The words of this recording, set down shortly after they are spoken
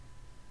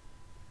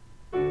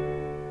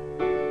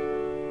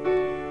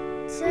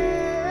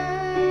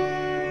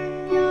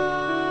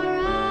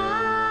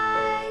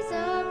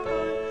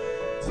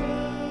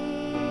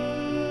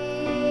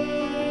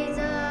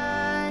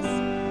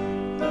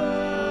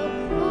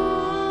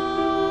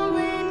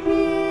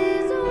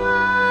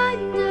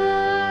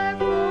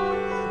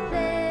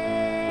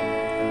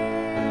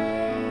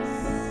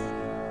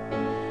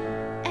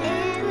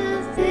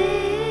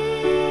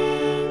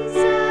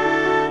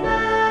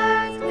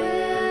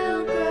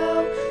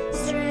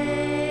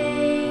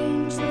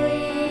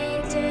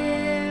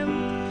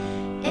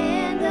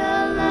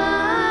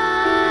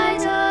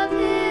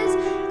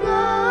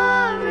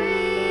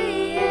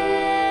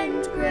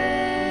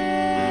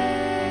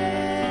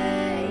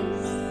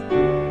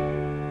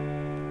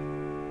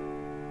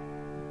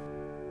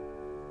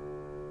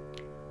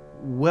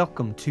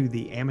Welcome to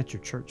the Amateur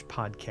Church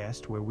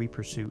Podcast, where we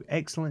pursue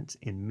excellence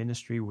in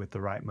ministry with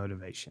the right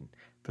motivation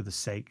for the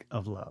sake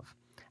of love.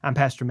 I'm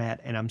Pastor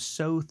Matt, and I'm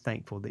so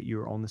thankful that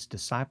you're on this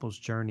disciples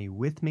journey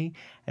with me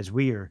as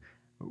we are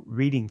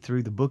reading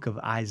through the book of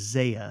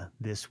Isaiah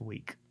this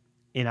week.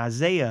 In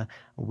Isaiah,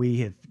 we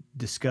have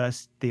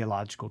discussed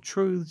theological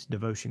truths,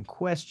 devotion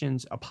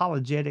questions,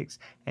 apologetics,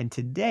 and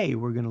today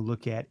we're going to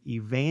look at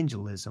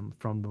evangelism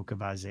from the book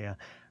of Isaiah,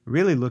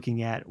 really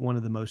looking at one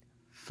of the most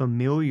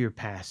familiar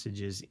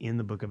passages in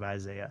the book of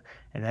Isaiah,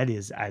 and that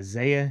is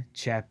Isaiah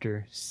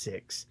chapter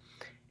 6.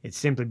 It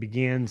simply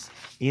begins,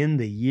 "In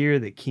the year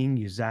that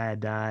King Uzziah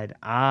died,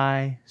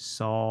 I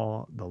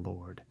saw the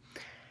Lord."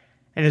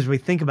 And as we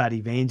think about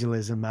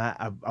evangelism,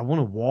 I want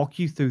to walk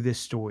you through this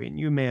story. And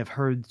you may have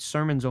heard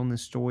sermons on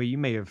this story. You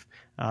may have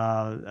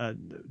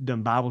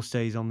done Bible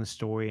studies on this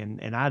story.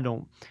 And I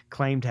don't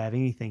claim to have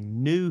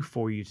anything new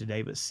for you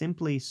today, but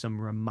simply some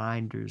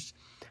reminders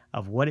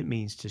of what it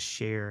means to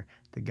share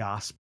the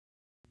gospel.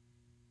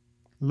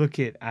 Look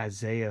at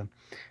Isaiah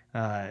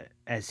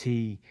as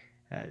he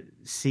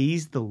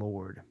sees the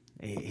Lord.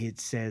 It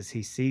says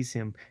he sees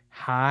him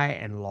high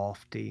and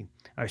lofty,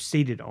 or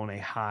seated on a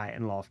high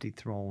and lofty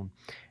throne,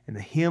 and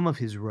the hem of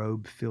his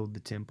robe filled the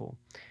temple.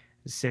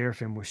 The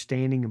seraphim were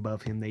standing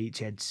above him. They each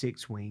had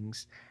 6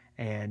 wings,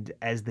 and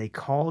as they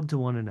called to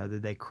one another,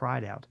 they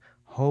cried out,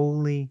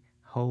 "Holy,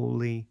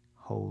 holy,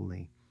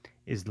 holy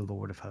is the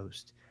Lord of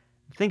hosts."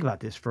 Think about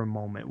this for a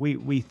moment.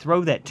 We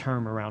throw that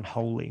term around,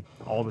 holy,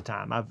 all the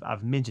time.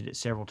 I've mentioned it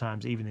several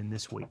times, even in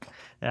this week,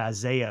 that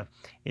Isaiah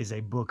is a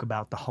book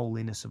about the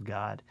holiness of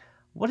God.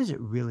 What does it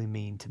really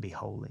mean to be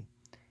holy?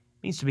 It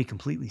means to be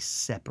completely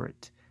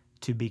separate,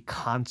 to be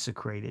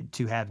consecrated,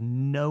 to have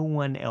no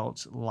one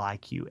else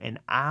like you. And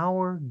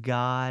our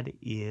God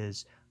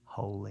is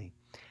holy.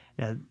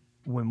 Now,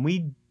 when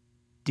we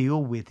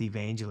deal with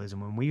evangelism,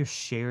 when we are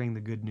sharing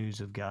the good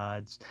news of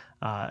God's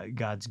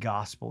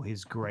gospel,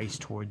 His grace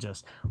towards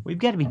us, we've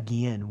got to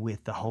begin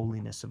with the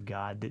holiness of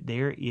God, that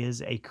there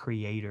is a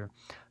Creator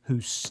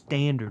whose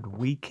standard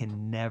we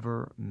can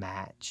never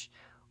match.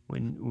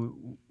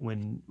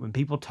 When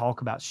people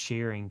talk about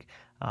sharing,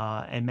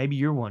 and maybe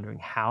you're wondering,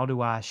 how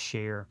do I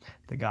share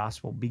the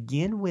gospel?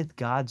 Begin with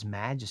God's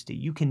majesty.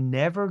 You can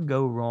never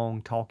go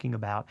wrong talking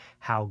about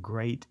how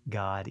great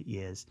God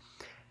is.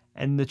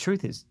 And the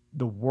truth is,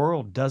 the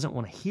world doesn't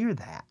want to hear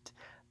that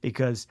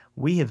because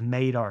we have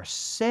made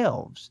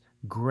ourselves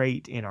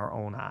great in our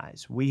own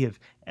eyes. We have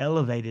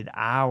elevated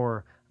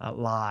our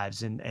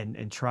lives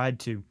and tried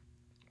to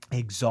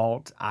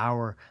exalt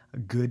our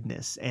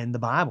goodness. And the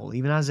Bible,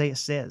 even Isaiah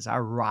says,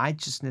 our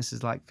righteousness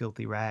is like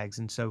filthy rags.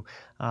 And so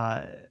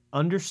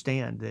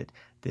understand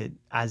that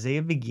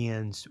Isaiah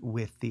begins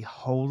with the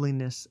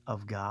holiness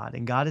of God.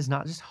 And God is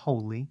not just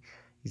holy.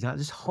 He's not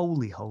just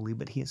holy,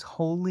 but He is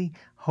holy,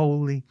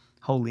 holy,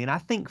 holy. And I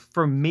think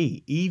for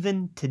me,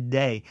 even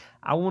today,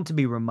 I want to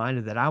be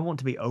reminded that I want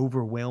to be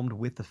overwhelmed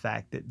with the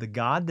fact that the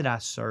God that I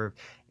serve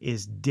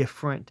is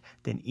different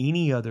than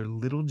any other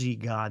little g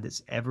God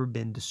that's ever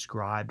been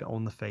described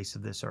on the face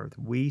of this earth.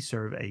 We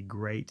serve a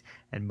great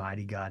and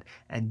mighty God.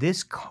 And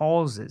this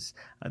causes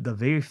the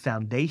very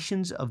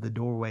foundations of the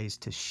doorways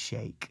to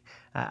shake.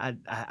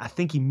 I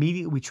think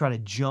immediately we try to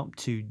jump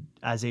to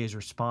Isaiah's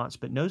response,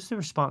 but notice the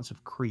response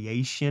of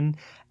creation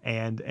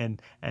and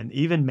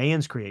even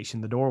man's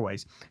creation, the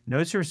doorways.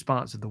 Notice the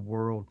response of the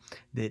world,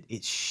 that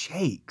it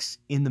shakes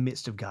in the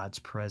midst of God's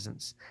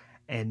presence.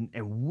 And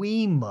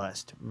we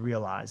must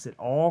realize that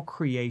all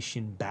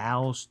creation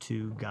bows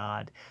to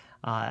God,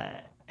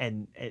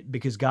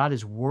 because God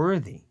is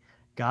worthy.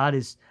 God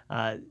is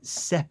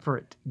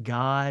separate.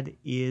 God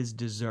is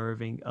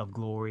deserving of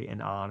glory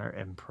and honor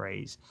and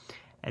praise.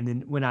 And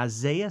then when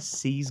Isaiah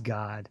sees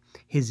God,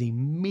 his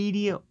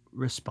immediate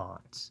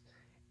response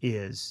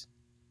is,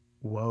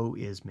 "Woe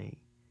is me,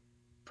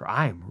 for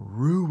I am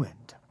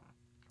ruined.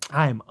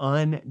 I am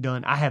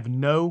undone. I have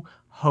no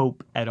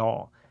hope at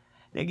all."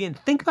 Again,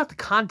 think about the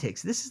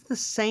context. This is the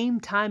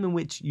same time in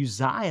which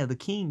Uzziah, the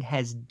king,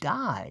 has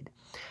died.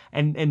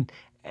 And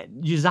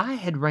Uzziah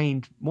had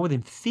reigned more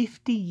than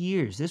 50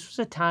 years. This was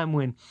a time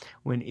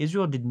when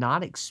Israel did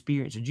not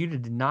experience, or Judah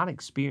did not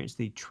experience,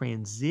 the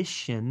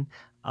transition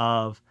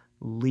of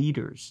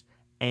leaders.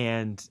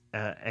 And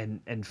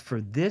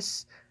for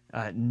this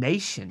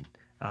nation,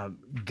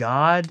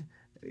 God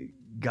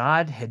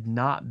had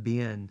not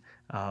been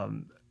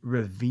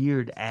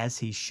revered as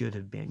He should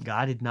have been.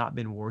 God had not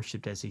been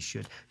worshipped as He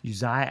should.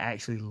 Uzziah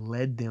actually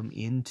led them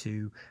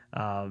into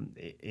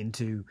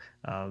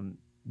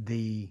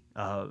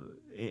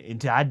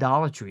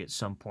idolatry at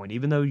some point.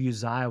 Even though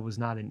Uzziah was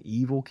not an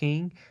evil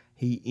king,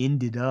 he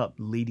ended up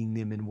leading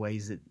them in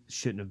ways that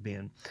shouldn't have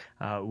been.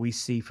 We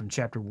see from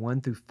chapter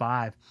 1 through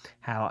 5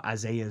 how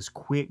Isaiah is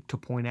quick to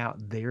point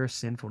out their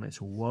sinfulness.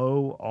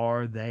 Woe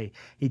are they.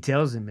 He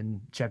tells them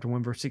in chapter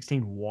 1, verse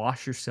 16,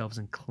 wash yourselves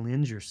and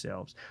cleanse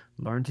yourselves.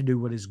 Learn to do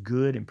what is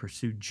good and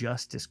pursue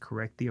justice.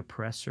 Correct the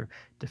oppressor.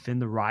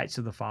 Defend the rights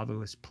of the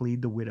fatherless.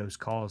 Plead the widow's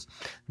cause.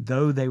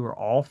 Though they were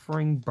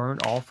offering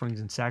burnt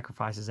offerings and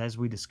sacrifices, as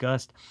we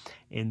discussed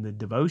in the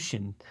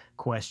devotion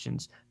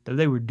questions, though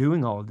they were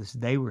doing all of this,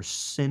 they were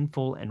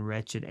sinful and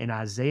wretched. And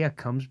Isaiah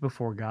comes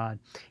before God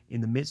in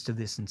the midst of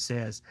this and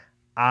says,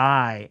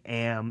 I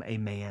am a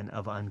man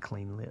of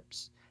unclean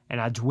lips, and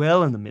I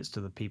dwell in the midst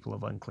of the people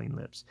of unclean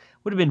lips.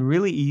 It would have been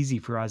really easy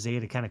for Isaiah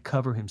to kind of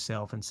cover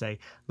himself and say,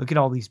 look at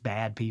all these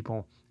bad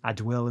people. I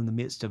dwell in the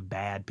midst of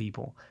bad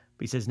people.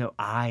 But he says, no,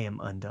 I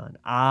am undone.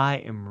 I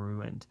am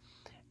ruined.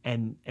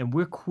 And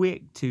we're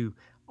quick to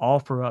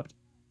offer up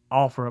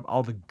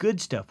all the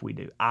good stuff we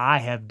do. I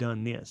have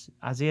done this.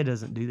 Isaiah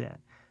doesn't do that.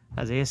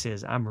 Isaiah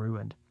says, I'm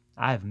ruined.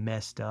 I have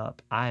messed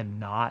up. I am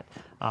not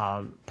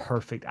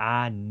perfect.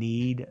 I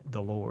need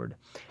the Lord.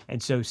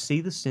 And so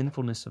see the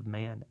sinfulness of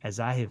man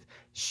as I have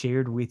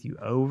shared with you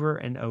over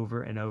and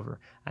over and over.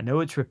 I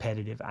know it's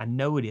repetitive. I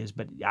know it is,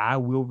 but I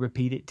will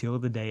repeat it till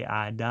the day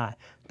I die.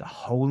 The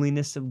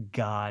holiness of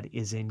God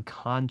is in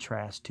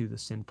contrast to the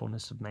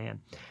sinfulness of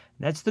man.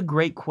 That's the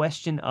great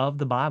question of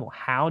the Bible.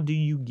 How do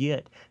you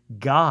get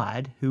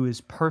God, who is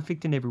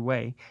perfect in every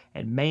way,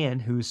 and man,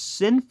 who is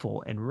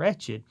sinful and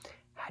wretched?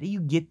 How do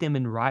you get them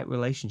in right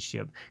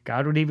relationship?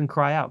 God would even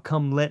cry out,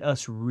 "Come, let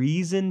us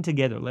reason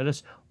together. Let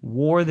us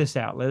war this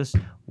out. Let us,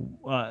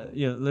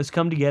 let's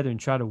come together and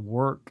try to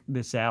work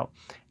this out."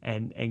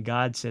 And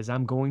God says,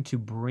 "I'm going to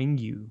bring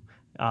you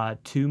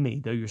to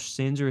me. Though your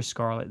sins are as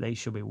scarlet, they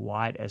shall be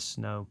white as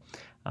snow."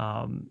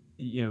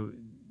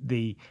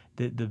 The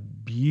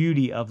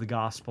beauty of the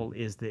gospel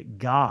is that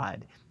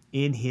God,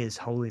 in His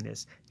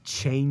holiness,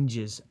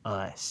 changes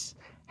us.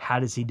 How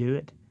does He do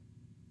it?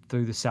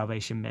 Through the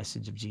salvation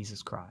message of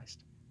Jesus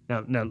Christ.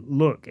 Now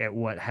look at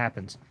what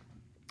happens.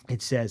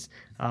 It says,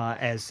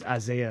 as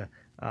Isaiah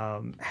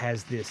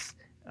has this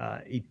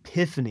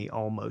epiphany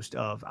almost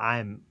of, I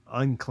am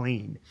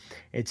unclean.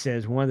 It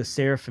says, one of the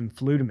seraphim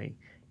flew to me.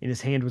 In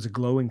his hand was a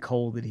glowing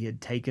coal that he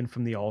had taken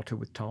from the altar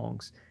with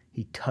tongs.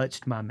 He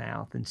touched my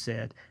mouth and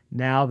said,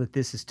 now that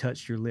this has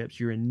touched your lips,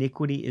 your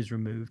iniquity is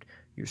removed,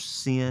 your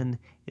sin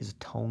is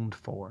atoned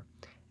for.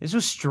 This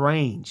was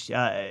strange,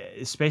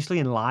 especially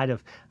in light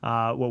of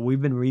what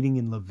we've been reading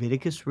in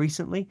Leviticus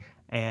recently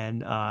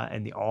and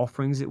the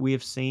offerings that we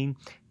have seen.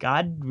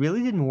 God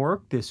really didn't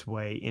work this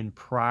way in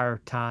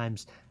prior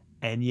times,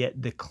 and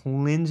yet the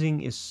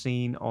cleansing is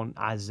seen on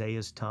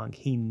Isaiah's tongue.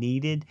 He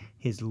needed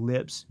his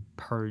lips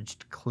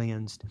purged,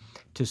 cleansed,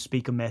 to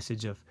speak a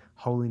message of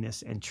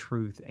holiness and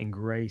truth and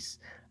grace.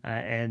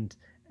 And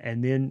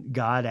then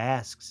God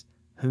asks,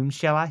 whom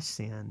shall I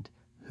send?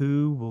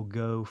 Who will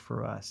go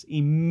for us?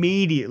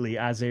 Immediately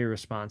Isaiah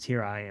responds,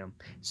 here I am,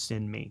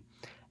 send me.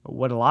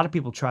 What a lot of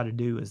people try to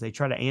do is they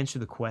try to answer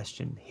the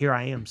question, here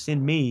I am,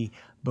 send me,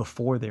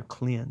 before they're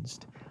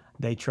cleansed.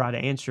 They try to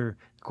answer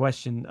the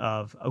question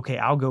of, okay,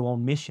 I'll go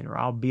on mission, or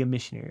I'll be a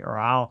missionary, or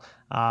I'll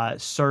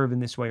serve in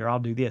this way, or I'll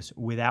do this,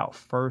 without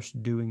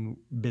first doing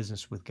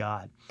business with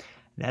God.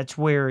 That's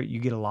where you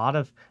get a lot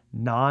of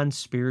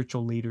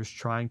non-spiritual leaders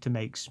trying to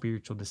make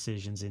spiritual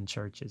decisions in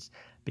churches,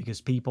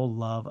 because people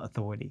love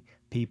authority.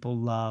 People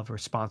love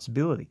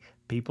responsibility.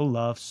 People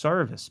love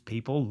service.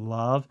 People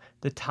love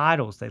the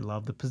titles. They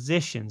love the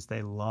positions.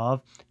 They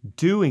love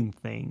doing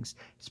things,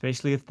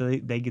 especially if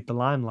they get the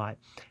limelight.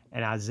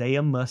 And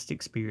Isaiah must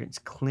experience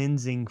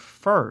cleansing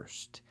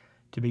first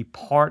to be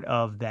part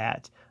of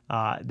that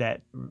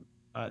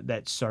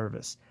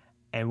service.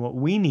 And what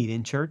we need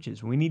in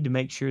churches, we need to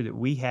make sure that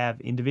we have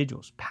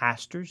individuals,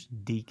 pastors,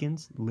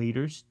 deacons,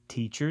 leaders,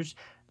 teachers,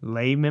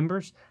 lay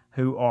members,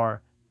 who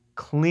are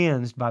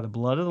cleansed by the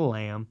blood of the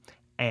Lamb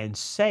and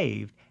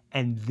saved,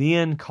 and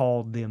then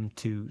called them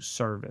to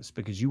service,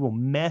 because you will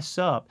mess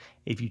up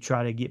if you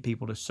try to get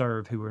people to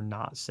serve who are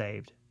not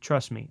saved.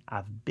 Trust me,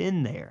 I've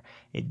been there.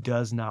 It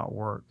does not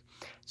work.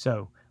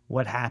 So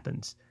what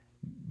happens?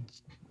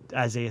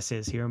 Isaiah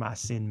says, here am I,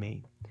 send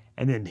me.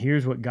 And then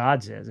here's what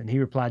God says. And he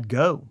replied,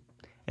 go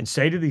and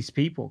say to these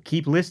people,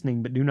 keep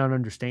listening, but do not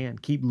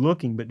understand. Keep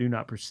looking, but do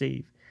not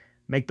perceive.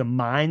 Make the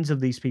minds of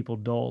these people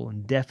dull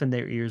and deafen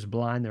their ears,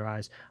 blind their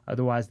eyes.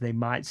 Otherwise they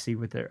might see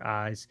with their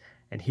eyes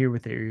and hear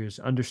with their ears,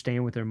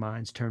 understand with their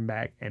minds, turn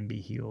back and be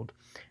healed.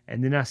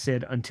 And then I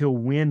said, until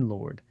when,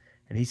 Lord?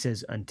 And he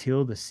says,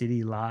 until the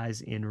city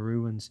lies in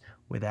ruins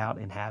without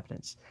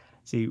inhabitants.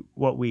 See,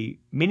 what we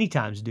many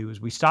times do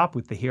is we stop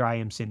with the here I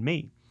am, send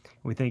me.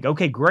 We think,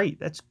 okay, great.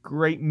 That's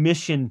great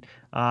mission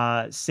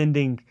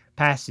sending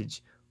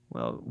passage.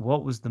 Well,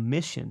 what was the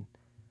mission?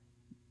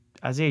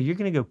 Isaiah, you're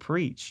going to go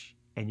preach,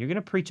 and you're going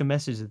to preach a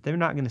message that they're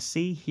not going to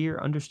see, hear,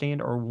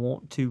 understand, or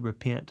want to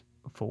repent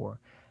for.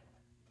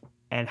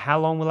 And how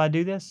long will I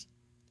do this?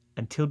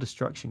 Until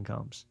destruction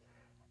comes.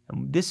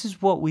 And this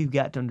is what we've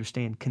got to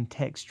understand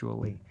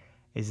contextually,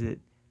 is that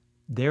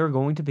there are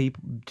going to be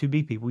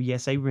people,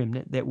 yes, a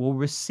remnant, that will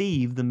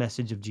receive the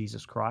message of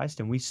Jesus Christ,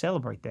 and we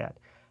celebrate that.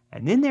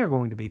 And then there are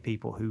going to be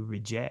people who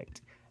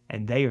reject,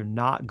 and they are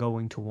not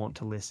going to want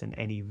to listen.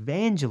 And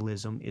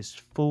evangelism is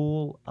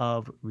full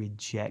of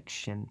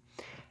rejection,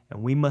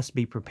 and we must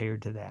be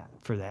prepared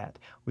for that.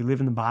 We live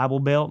in the Bible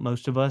Belt,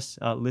 most of us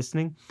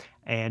listening,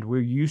 and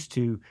we're used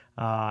to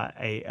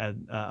a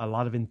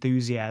lot of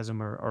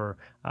enthusiasm or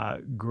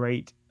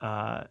great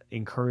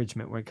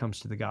encouragement when it comes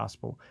to the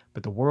gospel.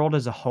 But the world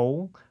as a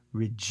whole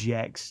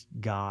rejects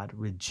God,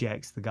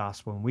 rejects the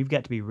gospel, and we've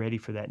got to be ready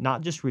for that.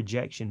 Not just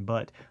rejection,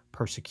 but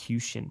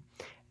persecution.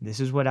 This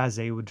is what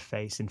Isaiah would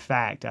face. In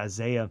fact,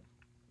 Isaiah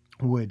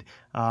would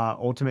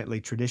ultimately,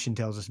 tradition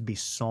tells us, be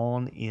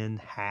sawn in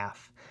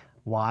half.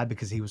 Why?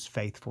 Because he was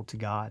faithful to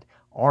God.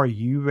 Are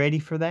you ready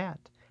for that?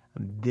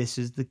 This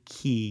is the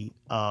key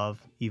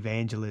of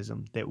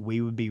evangelism, that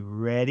we would be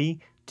ready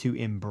to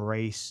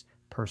embrace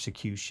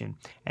persecution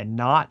and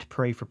not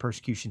pray for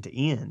persecution to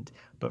end,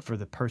 but for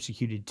the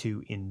persecuted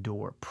to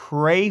endure.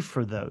 Pray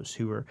for those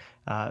who are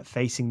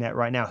facing that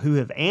right now, who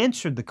have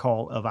answered the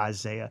call of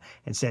Isaiah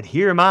and said,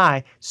 "Here am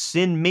I,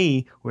 send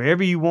me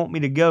wherever you want me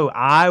to go.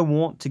 I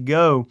want to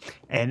go."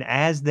 And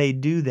as they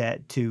do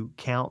that, to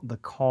count the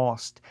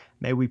cost.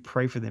 May we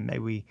pray for them.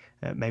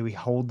 May we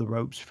hold the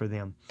ropes for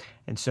them.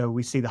 And so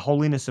we see the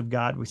holiness of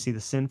God, we see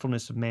the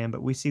sinfulness of man,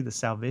 but we see the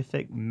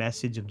salvific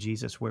message of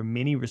Jesus, where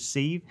many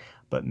receive,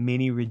 but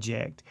many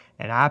reject.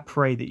 And I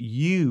pray that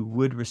you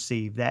would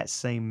receive that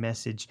same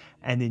message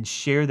and then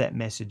share that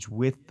message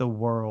with the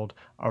world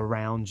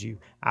around you.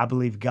 I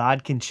believe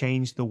God can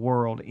change the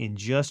world in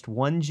just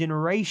one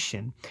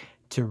generation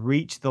to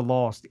reach the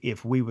lost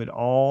if we would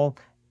all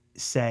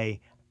say,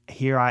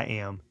 "Here I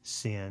am,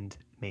 send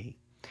me."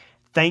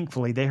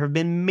 Thankfully, there have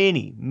been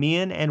many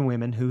men and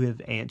women who have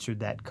answered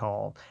that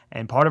call.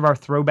 And part of our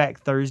Throwback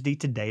Thursday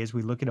today, as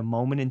we look at a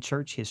moment in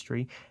church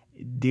history,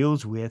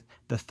 deals with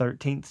the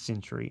 13th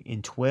century.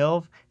 In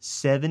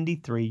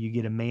 1273, you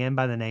get a man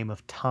by the name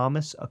of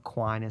Thomas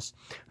Aquinas,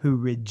 who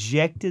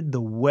rejected the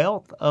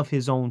wealth of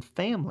his own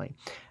family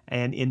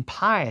and in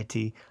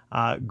piety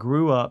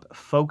grew up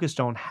focused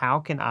on, how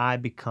can I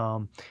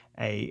become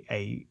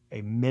a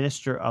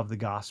minister of the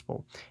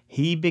gospel.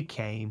 He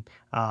became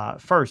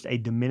first a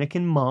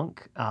Dominican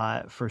monk,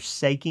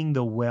 forsaking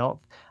the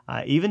wealth,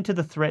 even to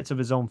the threats of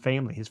his own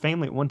family. His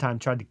family at one time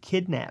tried to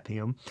kidnap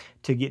him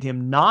to get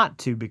him not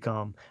to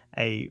become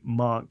a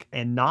monk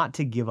and not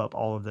to give up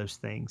all of those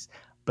things.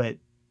 But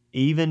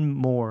even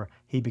more,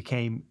 he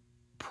became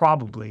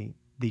probably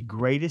the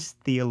greatest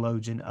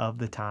theologian of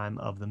the time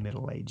of the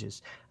Middle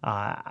Ages.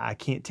 I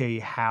can't tell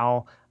you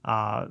how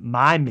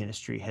my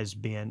ministry has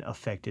been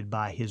affected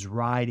by his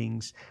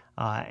writings,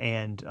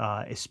 and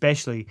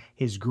especially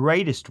his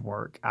greatest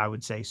work, I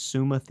would say,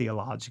 Summa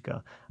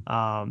Theologica.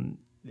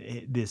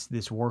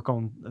 This work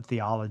on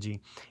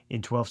theology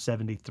in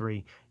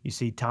 1273. You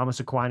see, Thomas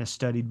Aquinas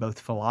studied both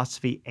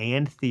philosophy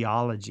and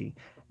theology,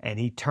 and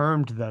he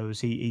termed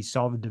those, he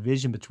saw the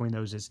division between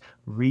those as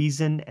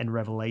reason and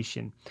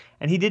revelation.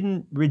 And he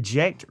didn't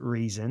reject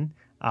reason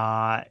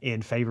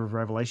in favor of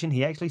revelation.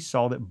 He actually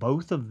saw that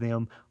both of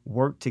them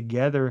work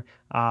together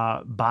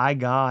by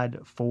God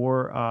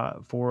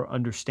for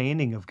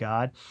understanding of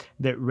God.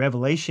 That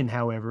revelation,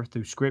 however,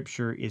 through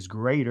Scripture is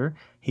greater.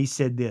 He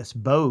said this: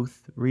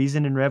 both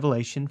reason and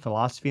revelation,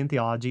 philosophy and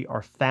theology,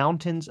 are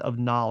fountains of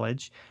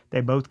knowledge.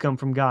 They both come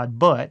from God,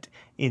 but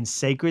in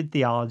sacred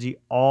theology,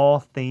 all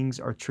things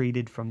are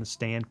treated from the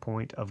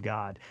standpoint of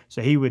God.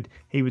 So he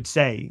would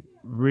say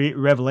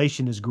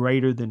revelation is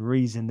greater than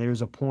reason.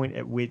 There's a point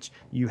at which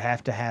you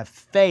have to have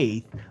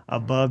faith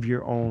above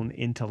your own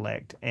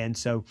intellect. And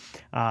so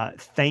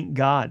thank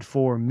God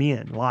for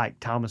men like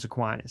Thomas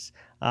Aquinas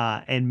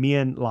and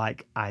men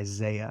like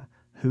Isaiah,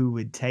 who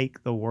would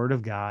take the word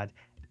of God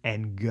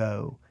and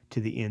go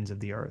to the ends of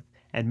the earth.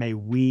 And may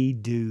we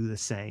do the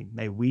same.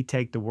 May we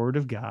take the word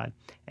of God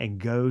and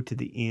go to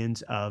the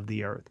ends of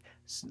the earth,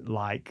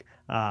 like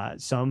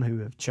some who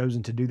have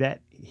chosen to do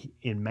that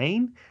in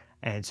Maine,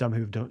 and some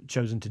who have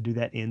chosen to do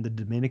that in the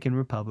Dominican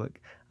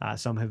Republic,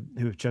 some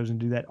who have chosen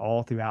to do that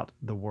all throughout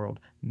the world.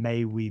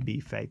 May we be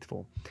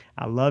faithful.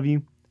 I love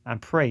you. I'm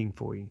praying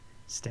for you.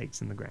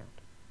 Stakes in the ground.